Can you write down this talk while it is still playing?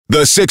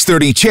The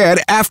 6:30 Chad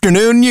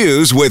Afternoon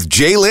News with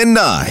Jaylen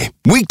Nye.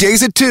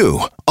 Weekdays at 2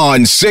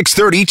 on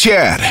 6:30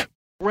 Chad.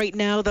 Right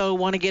now, though,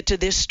 want to get to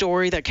this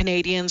story that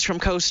Canadians from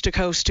coast to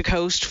coast to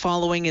coast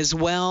following as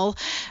well.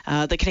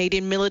 The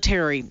Canadian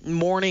military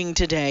mourning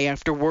today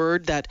after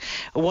word that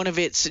one of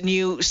its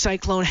new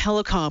Cyclone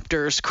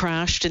helicopters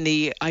crashed in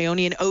the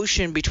Ionian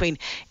Ocean between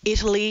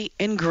Italy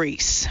and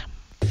Greece.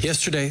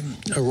 Yesterday,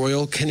 a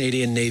Royal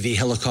Canadian Navy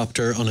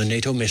helicopter on a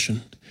NATO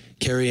mission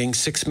carrying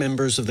 6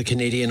 members of the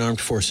Canadian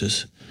Armed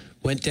Forces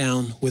went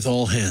down with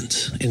all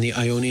hands in the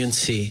Ionian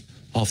Sea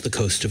off the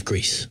coast of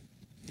Greece.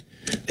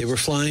 They were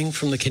flying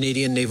from the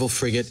Canadian naval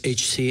frigate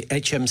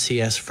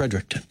HMCS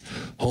Fredericton,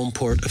 home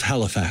port of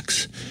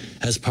Halifax,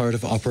 as part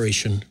of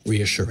Operation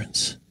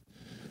Reassurance.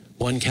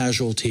 1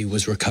 casualty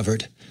was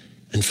recovered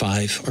and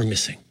 5 are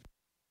missing.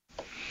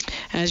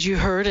 As you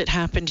heard, it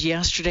happened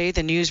yesterday.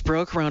 The news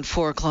broke around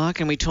 4 o'clock,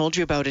 and we told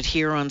you about it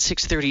here on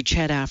 6:30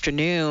 Ched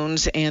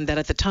Afternoons, and that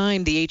at the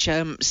time, the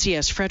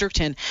HMCS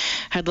Fredericton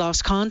had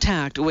lost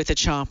contact with the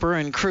chopper,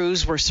 and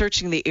crews were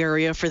searching the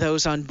area for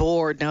those on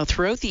board. Now,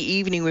 throughout the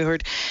evening, we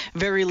heard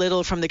very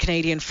little from the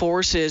Canadian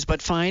Forces,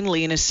 but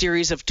finally, in a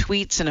series of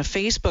tweets and a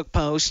Facebook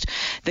post,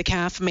 the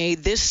CAF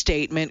made this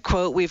statement,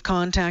 quote, "We've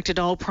contacted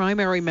all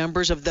primary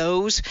members of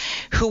those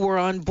who were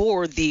on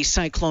board the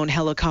Cyclone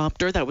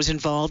helicopter that was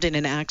involved in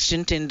an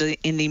accident in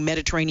the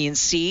Mediterranean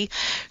Sea.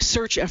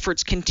 Search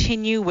efforts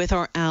continue with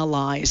our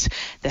allies."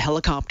 The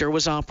helicopter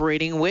was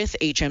operating with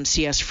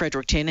HMCS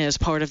Fredericton as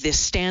part of this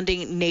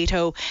standing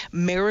NATO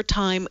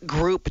Maritime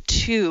Group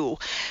 2.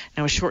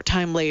 Now, a short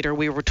time later,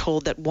 we were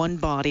told that 1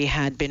 body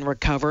had been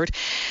recovered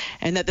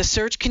and that the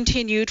search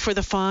continued for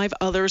the 5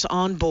 others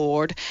on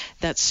board.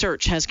 That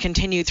search has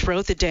continued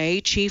throughout the day.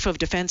 Chief of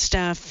Defense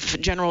Staff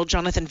General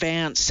Jonathan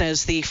Vance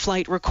says the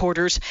flight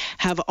recorders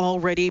have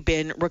already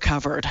been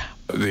recovered.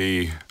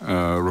 The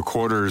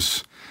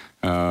recorders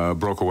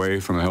broke away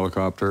from the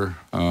helicopter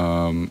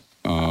on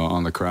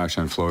the crash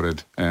and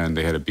floated, and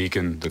they had a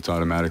beacon that's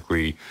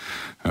automatically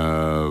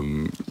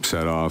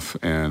set off,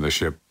 and the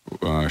ship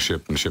and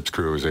the ship's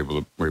crew were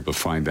able to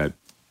find that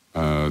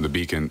the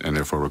beacon and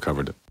therefore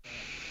recovered it.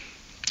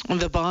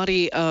 The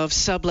body of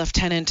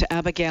Sub-Lieutenant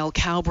Abigail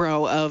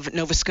Cowbrow of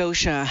Nova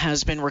Scotia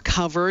has been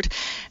recovered.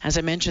 As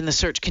I mentioned, the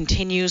search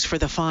continues for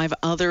the 5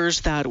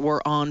 others that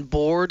were on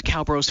board.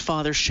 Cowbrow's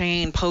father,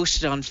 Shane,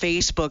 posted on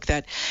Facebook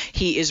that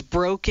he is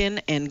broken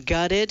and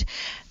gutted.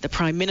 The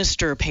Prime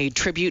Minister paid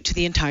tribute to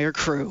the entire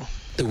crew.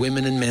 The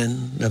women and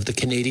men of the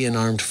Canadian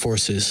Armed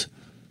Forces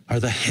are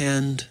the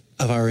hand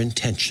of our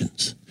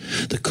intentions,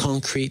 the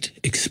concrete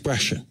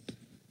expression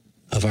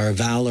of our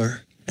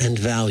valor and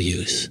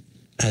values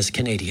as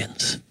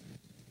Canadians.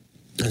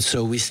 And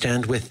so we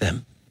stand with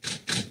them,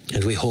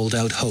 and we hold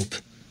out hope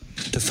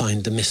to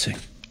find the missing.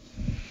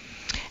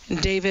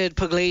 David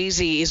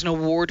Pugliese is an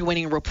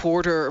award-winning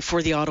reporter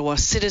for the Ottawa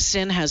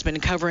Citizen, has been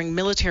covering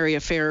military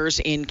affairs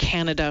in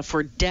Canada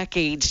for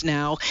decades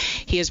now.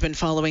 He has been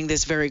following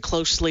this very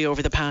closely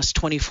over the past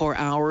 24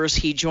 hours.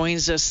 He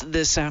joins us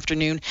this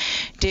afternoon.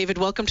 David,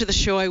 welcome to the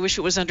show. I wish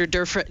it was under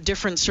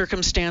different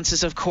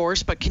circumstances, of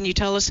course, but can you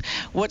tell us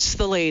what's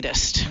the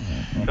latest?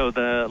 So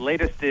the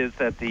latest is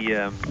that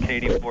the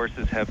Canadian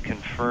Forces have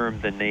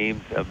confirmed the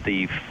names of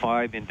the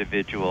 5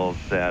 individuals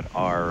that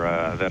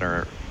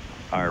are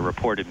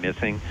reported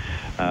missing.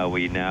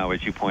 We now,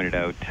 as you pointed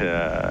out,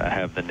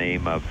 have the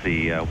name of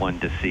the 1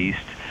 deceased.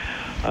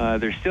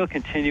 They're still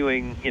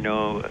continuing,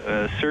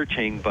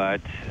 searching,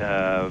 but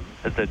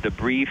the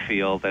debris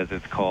field, as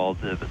it's called,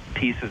 the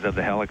pieces of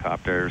the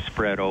helicopter are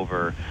spread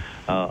over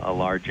a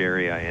large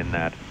area in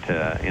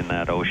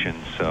that ocean.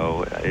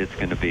 So it's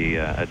going to be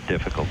a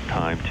difficult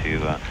time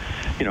to,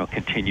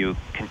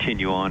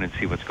 continue on and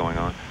see what's going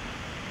on.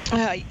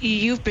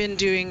 You've been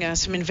doing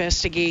some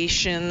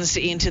investigations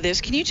into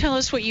this. Can you tell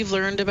us what you've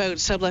learned about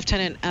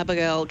Sub-Lieutenant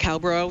Abigail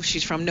Cowbrow?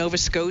 She's from Nova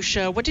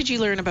Scotia. What did you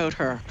learn about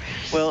her?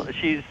 Well,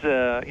 she's,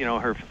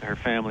 her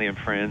family and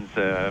friends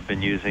have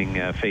been using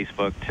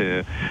Facebook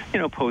to,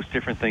 post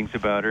different things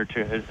about her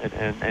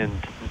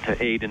and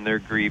to aid in their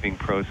grieving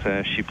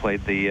process. She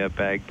played the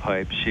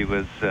bagpipes. She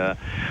was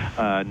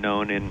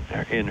known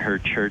in her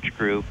church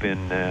group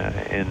in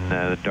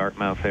the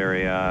Dartmouth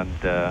area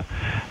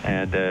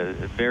and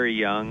very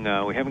young.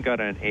 We haven't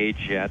got an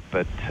age yet,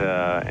 but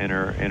in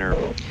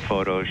her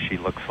photos, she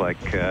looks like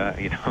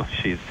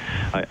she's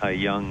a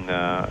young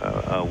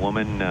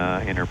woman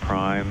in her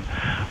prime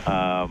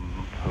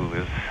who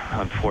was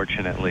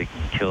unfortunately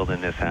killed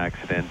in this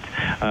accident.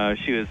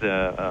 She was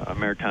a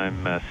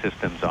maritime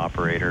systems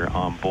operator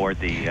on board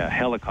the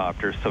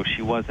helicopter, so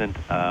she wasn't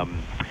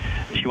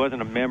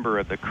a member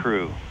of the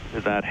crew.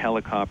 That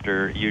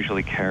helicopter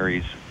usually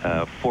carries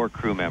 4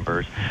 crew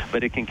members,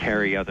 but it can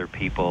carry other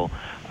people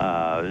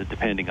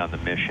depending on the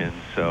mission.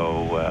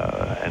 So,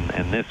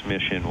 and this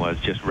mission was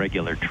just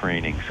regular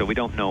training. So we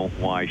don't know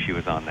why she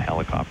was on the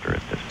helicopter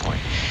at this point.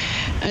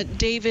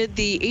 David,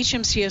 the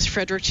HMCS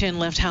Fredericton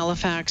left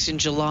Halifax in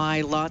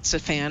July. Lots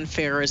of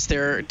fanfare, as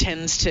there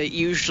tends to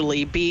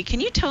usually be. Can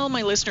you tell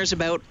my listeners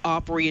about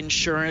Operation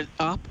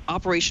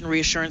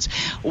Reassurance,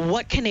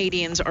 what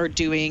Canadians are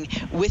doing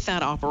with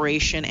that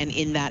operation and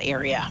in that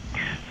area?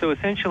 So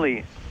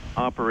essentially,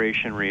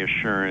 Operation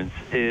Reassurance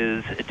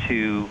is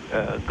to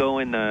go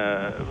in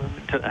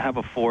to have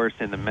a force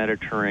in the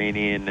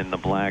Mediterranean and the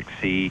Black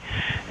Sea,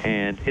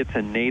 and it's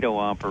a NATO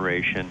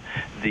operation.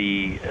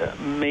 The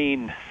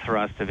main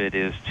thrust of it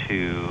is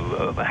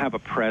to have a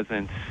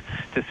presence,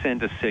 to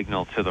send a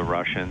signal to the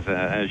Russians.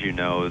 As you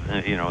know,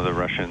 the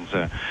Russians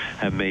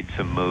have made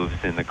some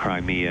moves in the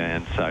Crimea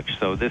and such.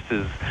 So this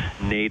is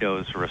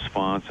NATO's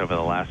response over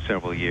the last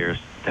several years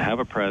to have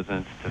a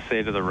presence, to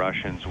say to the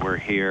Russians, we're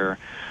here.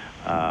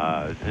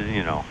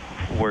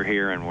 We're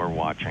here and we're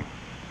watching.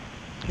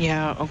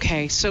 Yeah,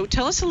 okay. So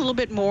tell us a little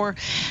bit more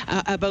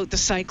about the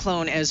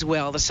Cyclone as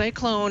well. The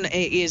Cyclone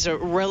is a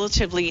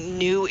relatively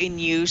new in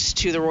use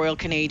to the Royal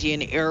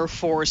Canadian Air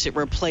Force. It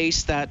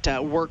replaced that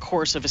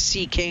workhorse of a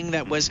Sea King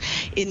that was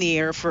in the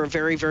air for a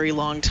very, very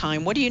long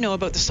time. What do you know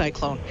about the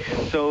Cyclone?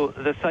 So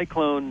the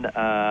Cyclone,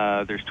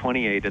 there's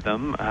 28 of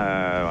them,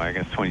 I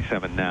guess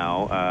 27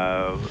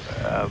 now,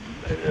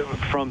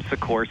 from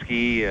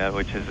Sikorsky,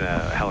 which is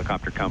a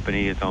helicopter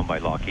company. It's owned by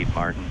Lockheed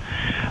Martin.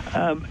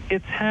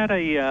 It's had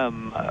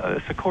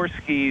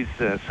Sikorsky's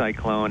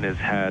Cyclone has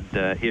had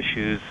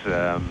issues.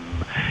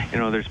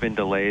 There's been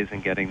delays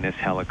in getting this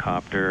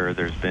helicopter.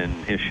 There's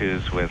been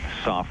issues with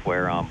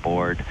software on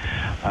board.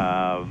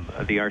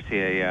 The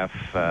RCAF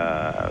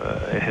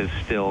has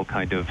still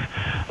kind of,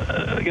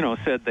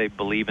 said they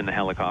believe in the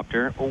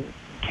helicopter.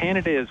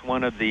 Canada is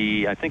one of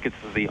I think it's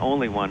the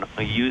only one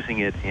using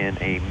it in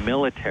a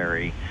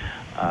military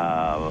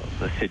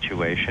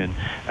situation,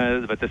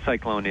 but the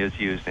Cyclone is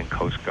used in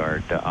Coast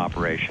Guard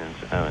operations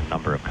in a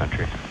number of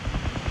countries.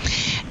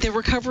 The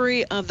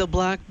recovery of the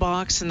black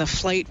box and the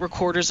flight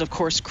recorders, of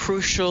course,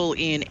 crucial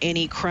in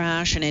any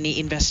crash and any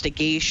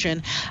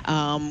investigation.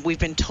 We've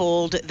been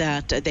told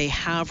that they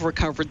have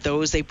recovered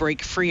those. They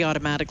break free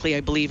automatically, I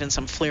believe, and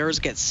some flares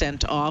get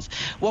sent off.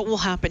 What will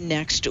happen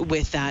next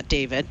with that,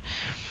 David?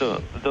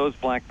 So those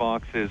black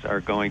boxes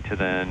are going to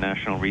the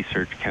National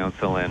Research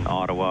Council in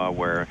Ottawa,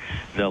 where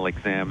they'll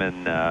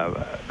examine,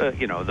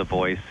 the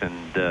voice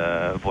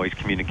and voice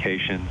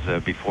communications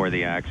before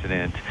the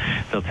accident.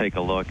 They'll take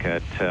a look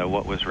at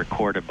what was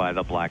recorded by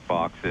the black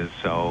boxes,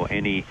 so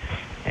any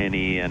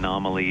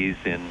anomalies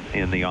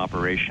in the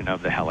operation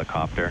of the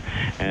helicopter,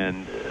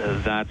 and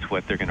that's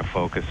what they're going to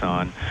focus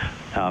on.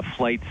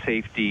 Flight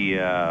safety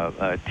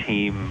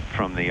team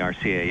from the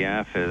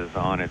RCAF is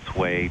on its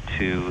way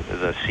to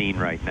the scene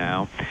right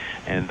now,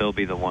 and they'll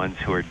be the ones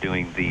who are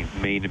doing the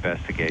main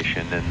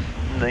investigation, and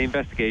the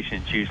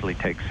investigations usually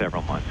take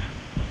several months.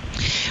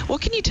 What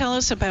can you tell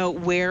us about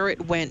where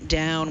it went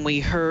down?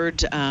 We heard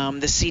the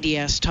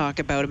CDS talk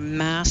about a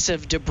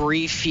massive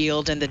debris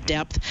field and the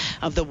depth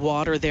of the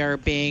water there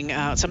being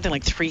something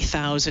like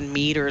 3,000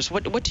 meters.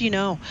 What do you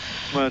know?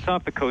 Well, it's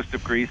off the coast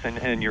of Greece,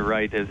 and you're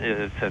right,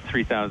 it's a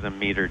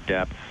 3,000-meter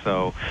depth.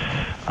 So,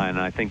 and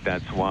I think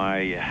that's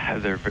why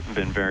they've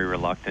been very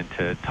reluctant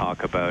to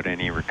talk about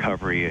any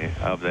recovery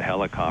of the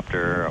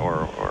helicopter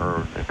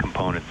or the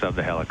components of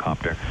the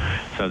helicopter.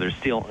 So they're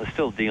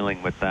still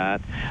dealing with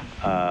that.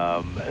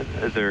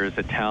 There's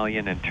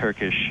Italian and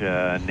Turkish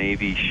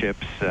Navy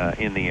ships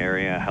in the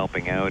area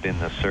helping out in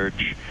the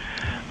search.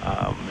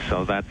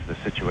 So that's the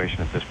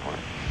situation at this point.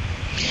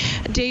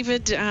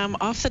 David,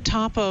 off the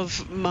top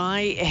of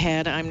my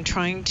head, I'm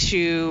trying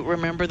to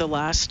remember the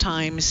last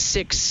time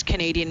 6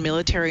 Canadian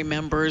military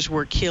members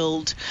were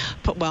killed.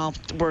 Well,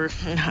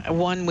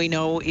 one we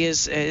know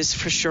is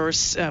for sure,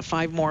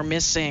 5 more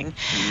missing.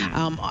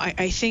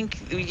 I think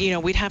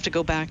we'd have to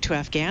go back to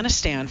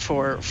Afghanistan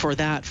for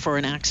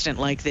an accident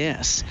like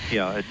this.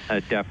 Yeah,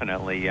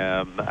 definitely.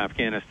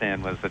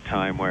 Afghanistan was the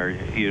time where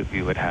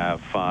you would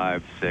have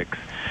 5, 6.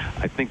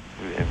 I think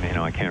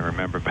I can't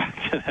remember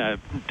back to that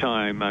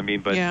time.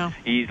 But yeah,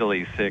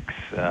 easily 6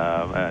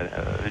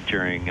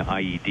 during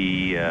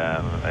IED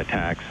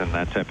attacks and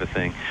that type of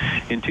thing.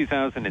 In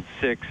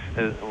 2006,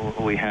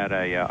 we had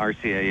a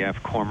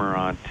RCAF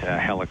Cormorant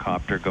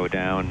helicopter go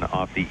down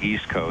off the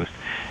East Coast,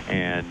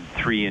 and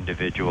 3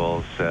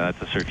 individuals,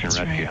 that's a search and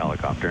rescue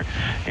helicopter,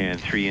 and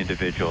 3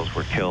 individuals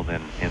were killed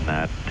in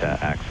that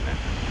accident.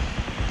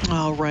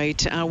 All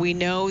right. We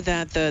know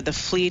that the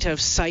fleet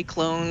of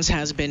Cyclones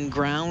has been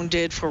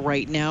grounded for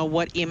right now.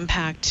 What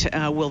impact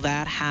will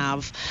that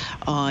have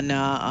on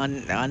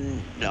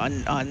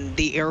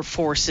the Air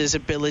Force's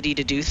ability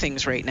to do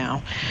things right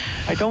now?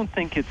 I don't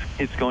think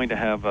it's going to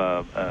have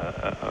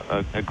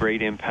a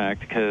great impact,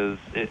 because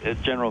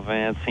General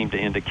Vance seemed to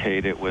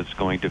indicate it was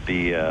going to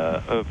be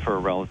for a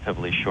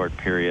relatively short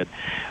period.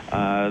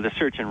 The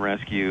search and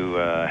rescue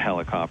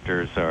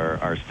helicopters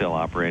are still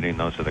operating.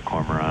 Those are the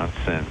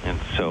Cormorants, and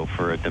So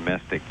for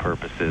domestic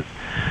purposes,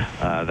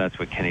 that's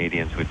what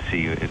Canadians would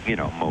see,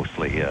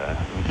 mostly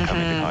come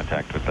into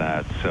contact with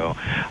that. So,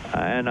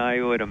 and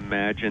I would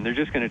imagine they're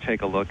just going to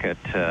take a look at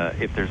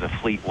if there's a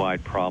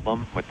fleet-wide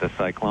problem with the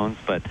cyclones,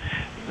 but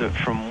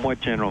from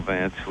what General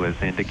Vance was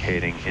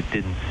indicating, it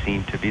didn't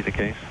seem to be the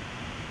case.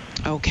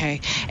 Okay.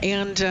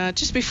 And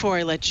just before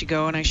I let you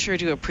go, and I sure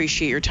do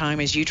appreciate your time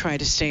as you try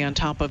to stay on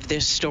top of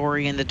this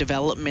story and the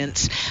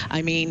developments.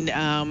 I mean,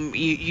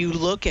 you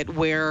look at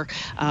where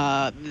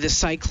the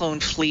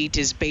cyclone fleet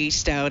is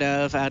based out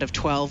of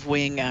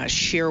 12-wing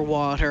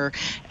Shearwater,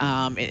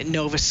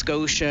 Nova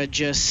Scotia,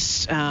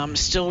 just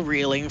still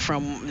reeling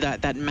from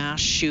that mass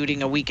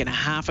shooting a week and a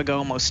half ago,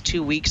 almost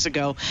 2 weeks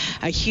ago.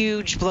 A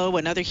huge blow,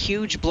 another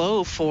huge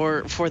blow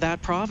for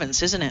that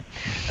province, isn't it?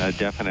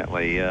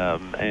 Definitely.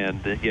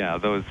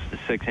 Those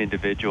 6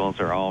 individuals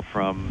are all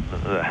from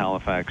the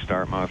Halifax,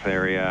 Dartmouth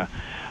area.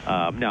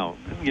 Now,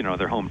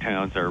 their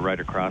hometowns are right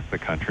across the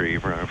country,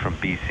 from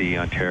BC,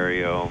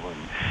 Ontario,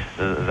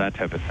 and that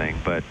type of thing.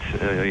 But,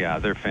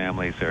 their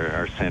families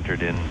are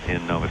centered in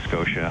Nova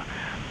Scotia,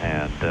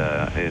 and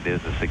it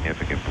is a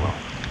significant blow.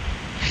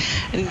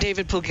 And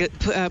David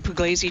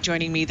Pugliese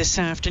joining me this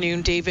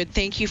afternoon. David,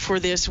 thank you for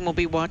this, and we'll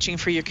be watching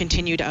for your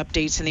continued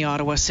updates in the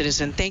Ottawa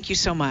Citizen. Thank you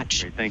so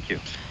much. Great, thank you.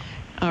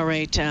 All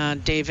right,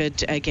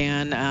 David,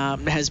 again,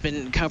 has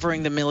been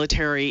covering the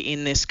military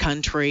in this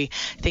country,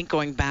 I think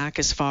going back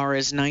as far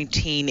as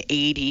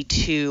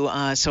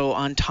 1982, so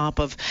on top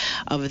of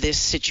this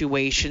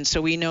situation.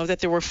 So we know that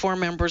there were 4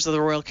 members of the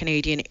Royal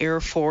Canadian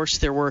Air Force.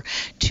 There were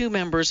 2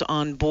 members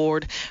on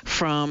board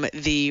from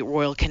the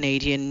Royal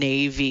Canadian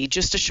Navy.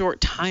 Just a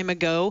short time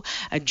ago,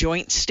 a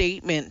joint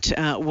statement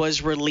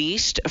was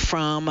released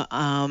from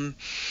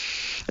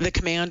the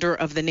commander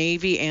of the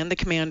Navy and the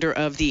commander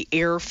of the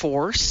Air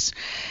Force.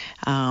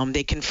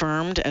 They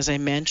confirmed, as I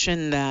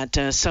mentioned,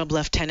 that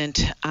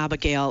Sub-Lieutenant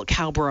Abigail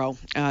Calborough,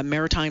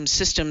 Maritime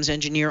Systems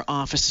Engineer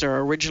Officer,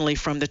 originally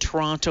from the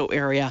Toronto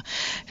area,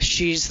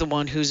 she's the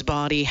one whose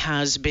body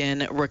has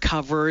been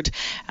recovered.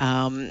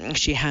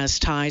 She has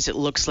ties, it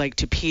looks like,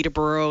 to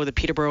Peterborough, the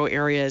Peterborough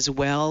area as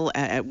well.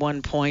 At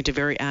one point, a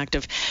very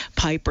active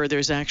piper.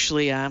 There's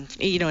actually,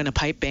 in a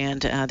pipe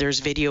band, there's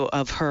video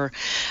of her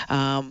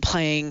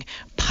playing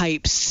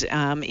pipes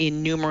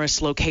in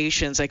numerous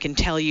locations. I can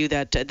tell you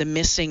that the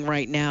missing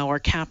right now are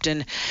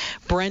Captain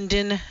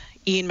Brendan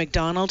Ian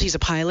McDonald, he's a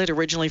pilot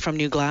originally from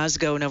New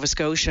Glasgow, Nova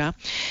Scotia.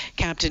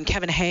 Captain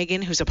Kevin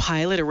Hagan, who's a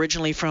pilot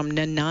originally from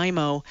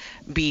Nanaimo,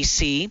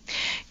 BC.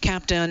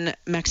 Captain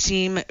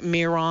Maxime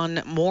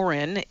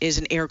Miron-Morin is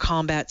an air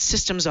combat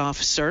systems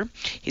officer.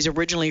 He's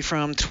originally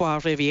from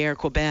Trois-Rivières,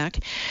 Quebec.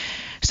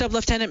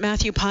 Sub-Lieutenant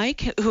Matthew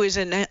Pike, who is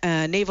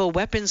a naval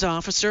weapons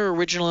officer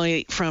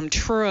originally from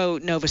Truro,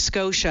 Nova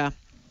Scotia.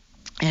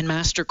 And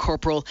Master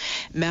Corporal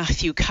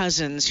Matthew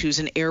Cousins, who's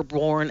an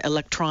airborne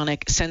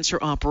electronic sensor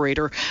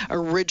operator,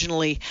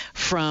 originally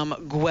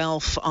from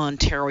Guelph,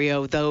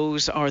 Ontario.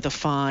 Those are the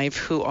 5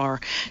 who are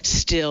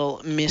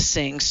still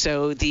missing.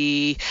 So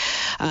the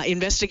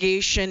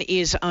investigation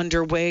is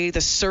underway.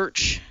 The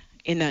search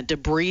in that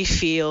debris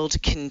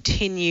field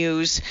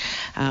continues.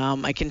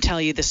 I can tell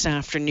you this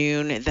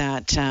afternoon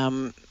that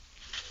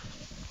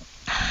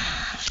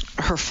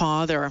her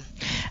father,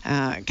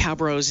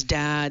 Calborough's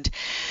dad,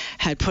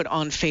 had put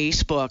on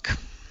Facebook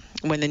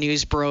when the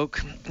news broke.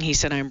 He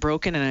said, "I'm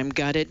broken and I'm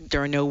gutted.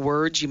 There are no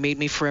words. You made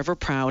me forever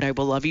proud. I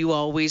will love you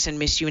always and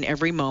miss you in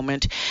every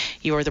moment.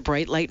 You are the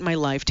bright light in my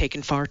life,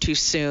 taken far too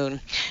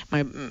soon."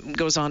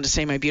 Goes on to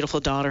say, "My beautiful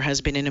daughter has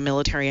been in a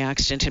military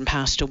accident and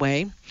passed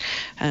away."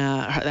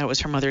 That was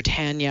her mother,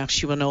 Tanya.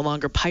 "She will no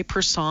longer pipe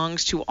her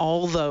songs to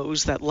all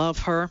those that love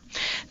her.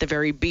 The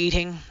very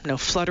beating, no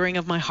fluttering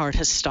of my heart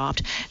has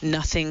stopped.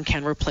 Nothing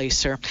can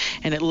replace her."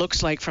 And it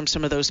looks like from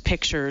some of those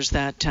pictures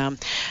that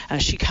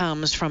she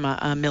comes from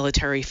a military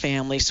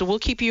family. So we'll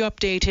keep you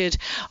updated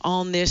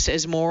on this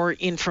as more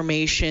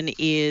information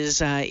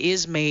is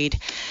made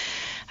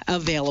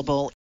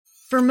available.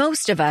 For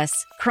most of us,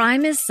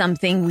 crime is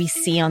something we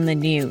see on the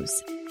news.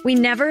 We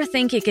never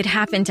think it could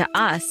happen to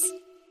us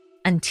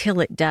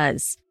until it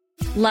does.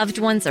 Loved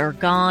ones are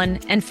gone,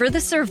 and for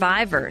the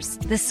survivors,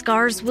 the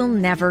scars will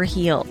never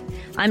heal.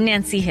 I'm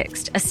Nancy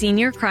Hixt, a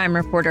senior crime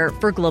reporter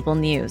for Global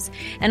News.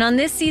 And on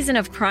this season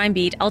of Crime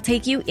Beat, I'll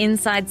take you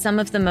inside some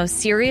of the most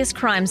serious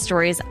crime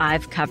stories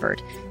I've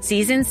covered.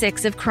 Season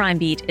 6 of Crime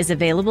Beat is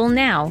available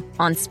now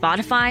on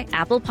Spotify,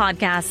 Apple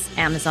Podcasts,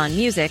 Amazon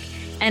Music,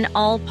 and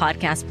all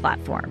podcast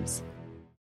platforms.